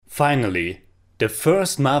Finally, the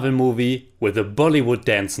first Marvel movie with a Bollywood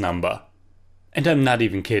dance number. And I'm not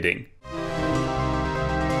even kidding.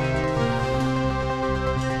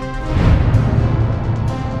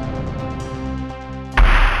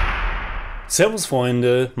 Servus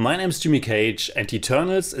Freunde, my name is Jimmy Cage and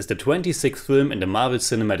Eternals is the 26th film in the Marvel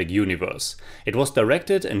Cinematic Universe. It was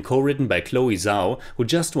directed and co-written by Chloe Zhao, who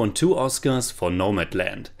just won 2 Oscars for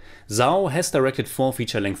Nomadland. Zhao has directed 4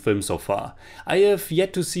 feature-length films so far. I have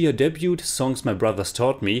yet to see her debut, Songs My Brothers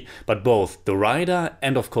Taught Me, but both The Rider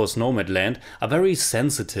and of course Nomadland are very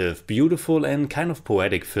sensitive, beautiful and kind of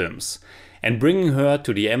poetic films. And bringing her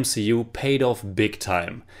to the MCU paid off big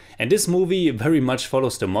time. And this movie very much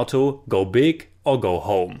follows the motto, go big or go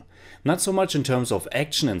home. Not so much in terms of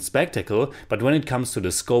action and spectacle, but when it comes to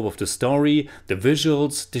the scope of the story, the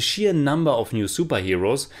visuals, the sheer number of new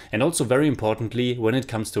superheroes, and also very importantly when it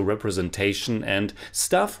comes to representation and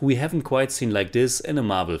stuff we haven't quite seen like this in a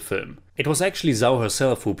Marvel film. It was actually Zhao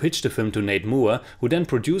herself who pitched the film to Nate Moore, who then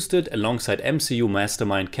produced it alongside MCU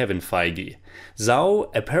mastermind Kevin Feige.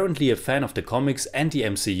 Zhao, apparently a fan of the comics and the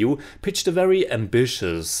MCU, pitched a very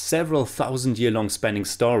ambitious, several thousand-year-long spanning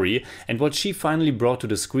story, and what she finally brought to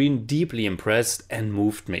the screen deeply impressed and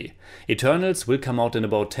moved me. Eternals will come out in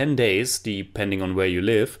about 10 days, depending on where you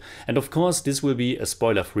live, and of course this will be a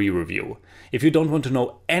spoiler-free review. If you don't want to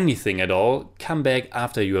know anything at all, come back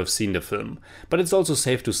after you have seen the film. But it's also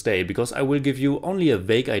safe to stay, because I will give you only a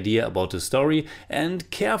vague idea about the story and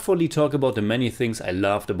carefully talk about the many things I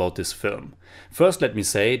loved about this film. First, let me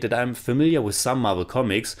say that I'm familiar with some Marvel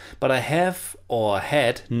comics, but I have or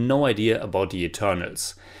had no idea about the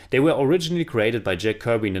Eternals. They were originally created by Jack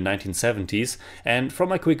Kirby in the 1970s, and from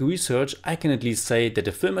my quick research I can at least say that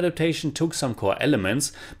the film adaptation took some core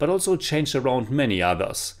elements, but also changed around many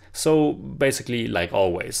others. So basically like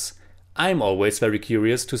always. I'm always very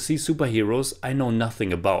curious to see superheroes I know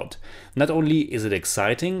nothing about. Not only is it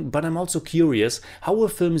exciting, but I'm also curious how a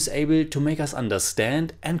film is able to make us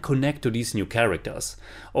understand and connect to these new characters.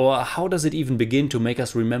 Or how does it even begin to make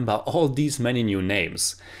us remember all these many new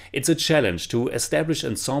names? It's a challenge to establish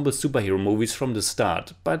ensemble superhero movies from the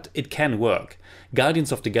start, but it can work.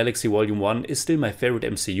 Guardians of the Galaxy Volume 1 is still my favorite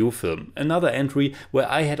MCU film, another entry where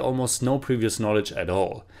I had almost no previous knowledge at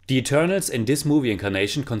all. The Eternals in this movie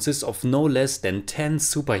incarnation consists of no less than 10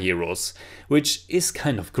 superheroes, which is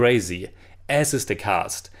kind of crazy, as is the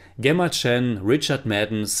cast. Gemma Chan, Richard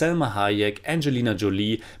Madden, Selma Hayek, Angelina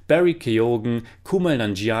Jolie, Barry Keoghan, Kumail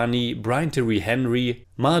Nanjiani, Brian Tyree Henry,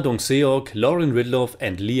 Ma Dong-seok, Lauren Ridloff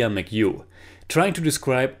and Leah McHugh. Trying to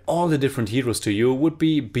describe all the different heroes to you would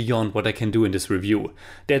be beyond what I can do in this review.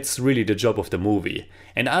 That's really the job of the movie.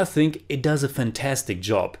 And I think it does a fantastic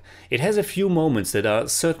job. It has a few moments that are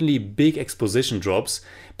certainly big exposition drops,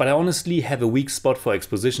 but I honestly have a weak spot for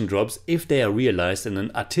exposition drops if they are realized in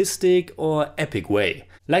an artistic or epic way.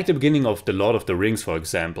 Like the beginning of The Lord of the Rings, for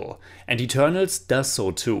example. And Eternals does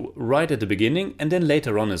so too, right at the beginning and then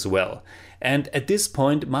later on as well. And at this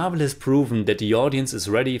point Marvel has proven that the audience is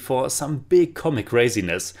ready for some big comic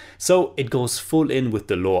craziness, so it goes full in with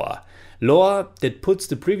the lore. Lore that puts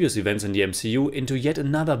the previous events in the MCU into yet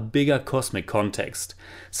another bigger cosmic context.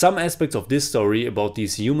 Some aspects of this story about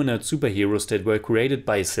these humanoid superheroes that were created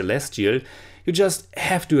by Celestial you just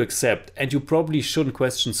have to accept, and you probably shouldn't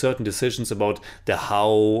question certain decisions about the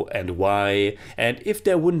how and why, and if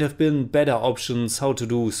there wouldn't have been better options how to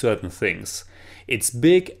do certain things. It's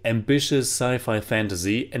big, ambitious sci-fi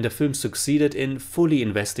fantasy, and the film succeeded in fully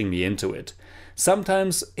investing me into it.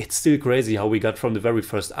 Sometimes it's still crazy how we got from the very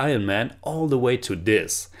first Iron Man all the way to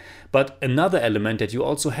this. But another element that you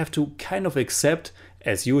also have to kind of accept,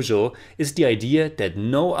 as usual, is the idea that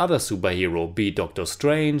no other superhero, be it Doctor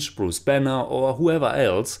Strange, Bruce Banner or whoever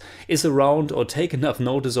else, is around or take enough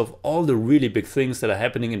notice of all the really big things that are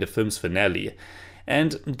happening in the film's finale.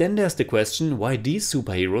 And then there's the question why these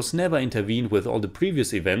superheroes never intervened with all the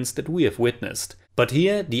previous events that we have witnessed. But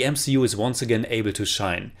here the MCU is once again able to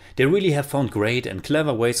shine. They really have found great and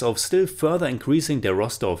clever ways of still further increasing their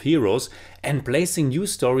roster of heroes and placing new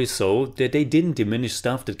stories so that they didn't diminish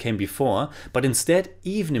stuff that came before, but instead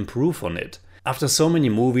even improve on it. After so many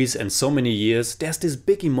movies and so many years, there's this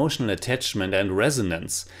big emotional attachment and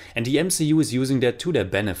resonance, and the MCU is using that to their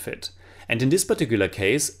benefit. And in this particular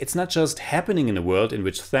case, it's not just happening in a world in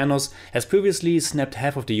which Thanos has previously snapped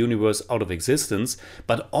half of the universe out of existence,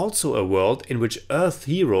 but also a world in which Earth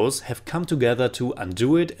heroes have come together to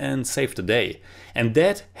undo it and save the day. And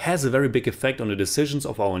that has a very big effect on the decisions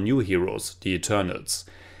of our new heroes, the Eternals.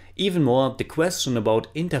 Even more, the question about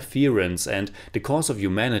interference and the cause of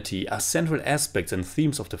humanity are central aspects and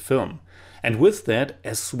themes of the film. And with that,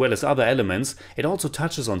 as well as other elements, it also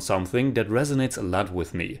touches on something that resonates a lot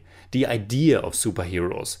with me. The idea of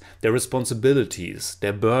superheroes, their responsibilities,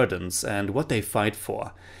 their burdens, and what they fight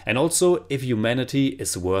for. And also if humanity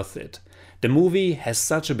is worth it. The movie has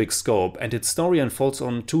such a big scope and its story unfolds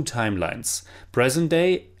on two timelines, present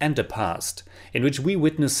day and the past, in which we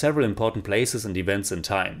witness several important places and events in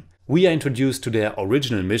time. We are introduced to their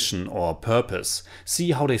original mission or purpose,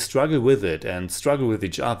 see how they struggle with it and struggle with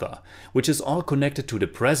each other, which is all connected to the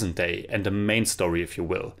present day and the main story, if you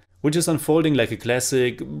will, which is unfolding like a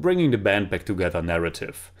classic bringing the band back together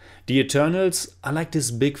narrative. The Eternals are like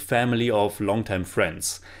this big family of longtime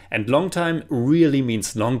friends, and long time really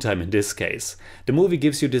means long time in this case. The movie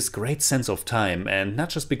gives you this great sense of time, and not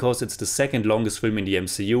just because it's the second longest film in the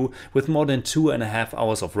MCU with more than 2.5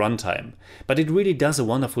 hours of runtime, but it really does a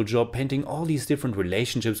wonderful job painting all these different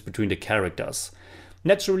relationships between the characters.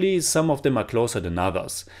 Naturally, some of them are closer than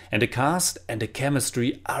others, and the cast and the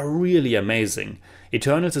chemistry are really amazing.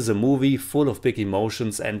 Eternals is a movie full of big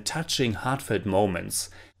emotions and touching, heartfelt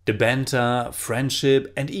moments. The banter,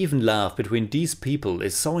 friendship, and even love between these people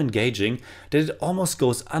is so engaging that it almost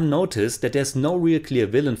goes unnoticed that there's no real clear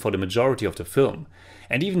villain for the majority of the film.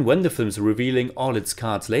 And even when the film's revealing all its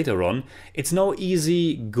cards later on, it's no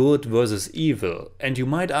easy good versus evil, and you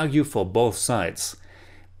might argue for both sides.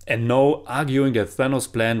 And no, arguing that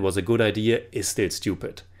Thanos' plan was a good idea is still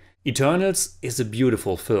stupid. Eternals is a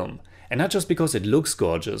beautiful film, and not just because it looks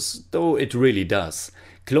gorgeous, though it really does.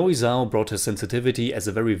 Chloe Zhao brought her sensitivity as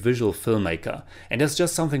a very visual filmmaker, and there's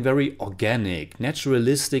just something very organic,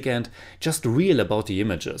 naturalistic and just real about the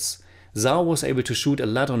images. Zhao was able to shoot a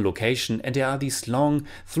lot on location, and there are these long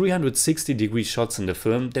 360-degree shots in the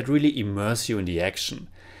film that really immerse you in the action.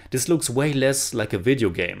 This looks way less like a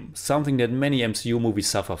video game, something that many MCU movies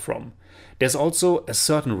suffer from. There's also a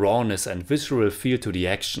certain rawness and visceral feel to the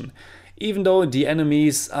action, even though the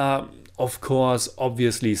enemies are, of course,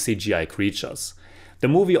 obviously CGI creatures. The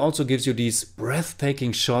movie also gives you these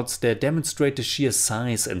breathtaking shots that demonstrate the sheer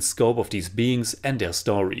size and scope of these beings and their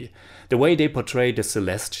story. The way they portray the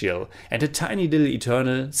Celestial and a tiny little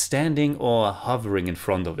Eternal standing or hovering in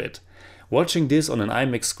front of it. Watching this on an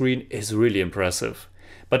IMAX screen is really impressive.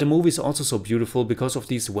 But the movie is also so beautiful because of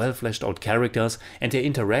these well fleshed out characters and their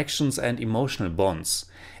interactions and emotional bonds,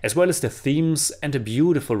 as well as the themes and the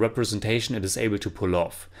beautiful representation it is able to pull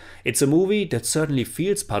off. It's a movie that certainly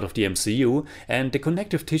feels part of the MCU, and the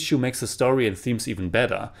connective tissue makes the story and themes even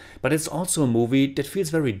better, but it's also a movie that feels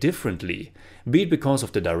very differently, be it because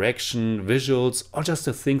of the direction, visuals, or just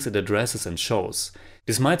the things it addresses and shows.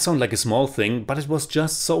 This might sound like a small thing, but it was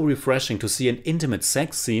just so refreshing to see an intimate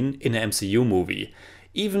sex scene in an MCU movie.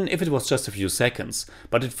 Even if it was just a few seconds,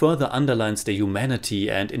 but it further underlines the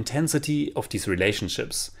humanity and intensity of these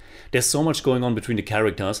relationships. There's so much going on between the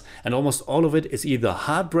characters, and almost all of it is either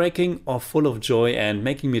heartbreaking or full of joy and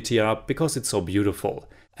making me tear up because it's so beautiful.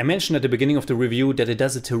 I mentioned at the beginning of the review that it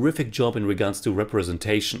does a terrific job in regards to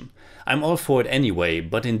representation. I'm all for it anyway,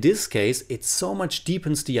 but in this case it so much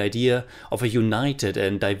deepens the idea of a united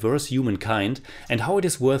and diverse humankind and how it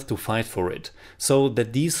is worth to fight for it, so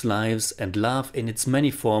that these lives and love in its many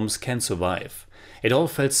forms can survive. It all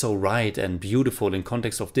felt so right and beautiful in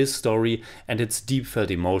context of this story and its deep felt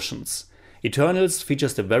emotions. Eternals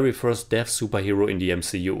features the very first deaf superhero in the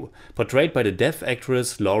MCU, portrayed by the deaf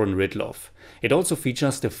actress Lauren Ridloff. It also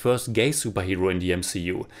features the first gay superhero in the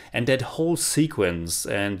MCU, and that whole sequence,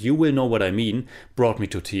 and you will know what I mean, brought me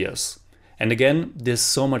to tears. And again, this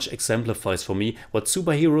so much exemplifies for me what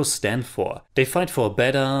superheroes stand for. They fight for a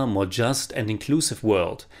better, more just and inclusive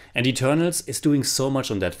world, and Eternals is doing so much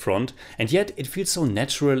on that front, and yet it feels so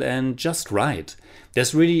natural and just right.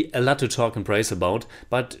 There's really a lot to talk and praise about,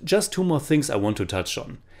 but just two more things I want to touch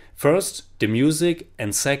on. First, the music,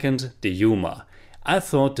 and second, the humor. I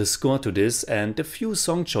thought the score to this and the few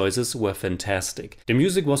song choices were fantastic. The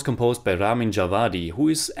music was composed by Ramin Djawadi, who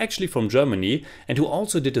is actually from Germany and who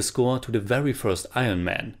also did the score to the very first Iron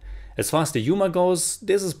Man. As far as the humor goes,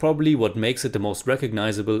 this is probably what makes it the most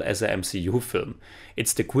recognizable as a MCU film.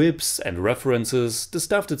 It's the quips and references, the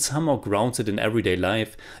stuff that somehow grounds it in everyday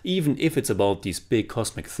life, even if it's about these big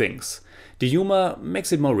cosmic things. The humor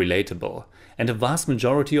makes it more relatable, and the vast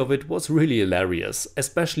majority of it was really hilarious,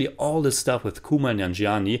 especially all the stuff with Kumail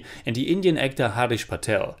Nanjiani and the Indian actor Harish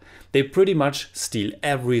Patel. They pretty much steal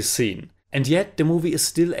every scene. And yet the movie is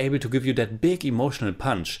still able to give you that big emotional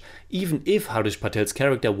punch, even if Harish Patel's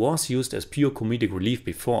character was used as pure comedic relief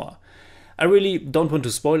before. I really don't want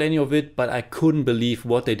to spoil any of it, but I couldn't believe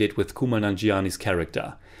what they did with Kumail Nanjiani's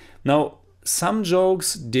character. Now, Some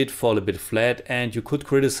jokes did fall a bit flat, and you could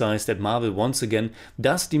criticize that Marvel once again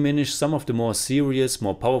does diminish some of the more serious,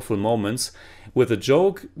 more powerful moments with a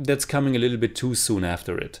joke that's coming a little bit too soon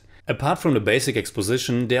after it. Apart from the basic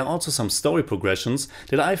exposition, there are also some story progressions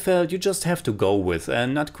that I felt you just have to go with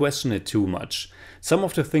and not question it too much. Some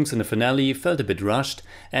of the things in the finale felt a bit rushed,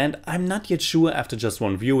 and I'm not yet sure after just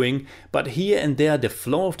one viewing, but here and there the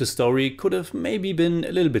flow of the story could have maybe been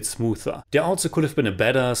a little bit smoother. There also could have been a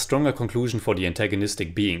better, stronger conclusion for the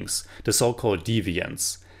antagonistic beings, the so-called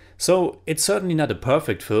deviants. So it's certainly not a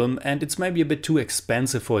perfect film, and it's maybe a bit too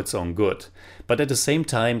expensive for its own good. But at the same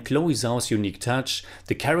time, Chloe Zhao's unique touch,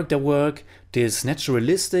 the character work, this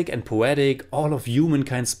naturalistic and poetic, all of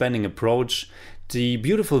humankind spanning approach, the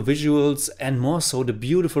beautiful visuals, and more so the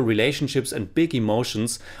beautiful relationships and big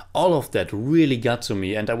emotions, all of that really got to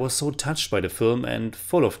me, and I was so touched by the film and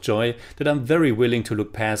full of joy that I'm very willing to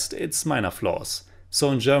look past its minor flaws.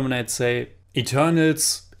 So in German I'd say,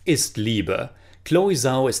 Eternals ist Liebe. Chloe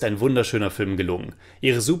Zhao ist ein wunderschöner Film gelungen.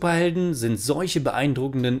 Ihre Superhelden sind solche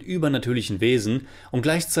beeindruckenden, übernatürlichen Wesen und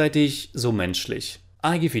gleichzeitig so menschlich.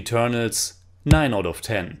 I give Eternals 9 out of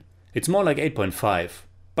 10. It's more like 8.5,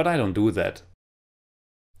 but I don't do that.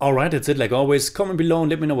 Alright, that's it like always. Comment below and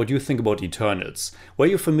let me know what you think about Eternals. Were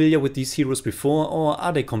you familiar with these heroes before, or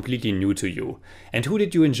are they completely new to you? And who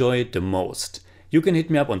did you enjoy the most? You can hit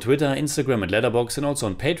me up on Twitter, Instagram and Letterboxd, and also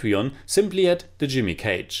on Patreon, simply at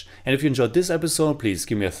TheJimmyCage. And if you enjoyed this episode, please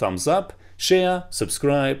give me a thumbs up, share,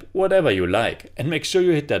 subscribe, whatever you like. And make sure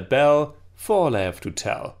you hit that bell for all I have to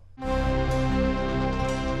tell.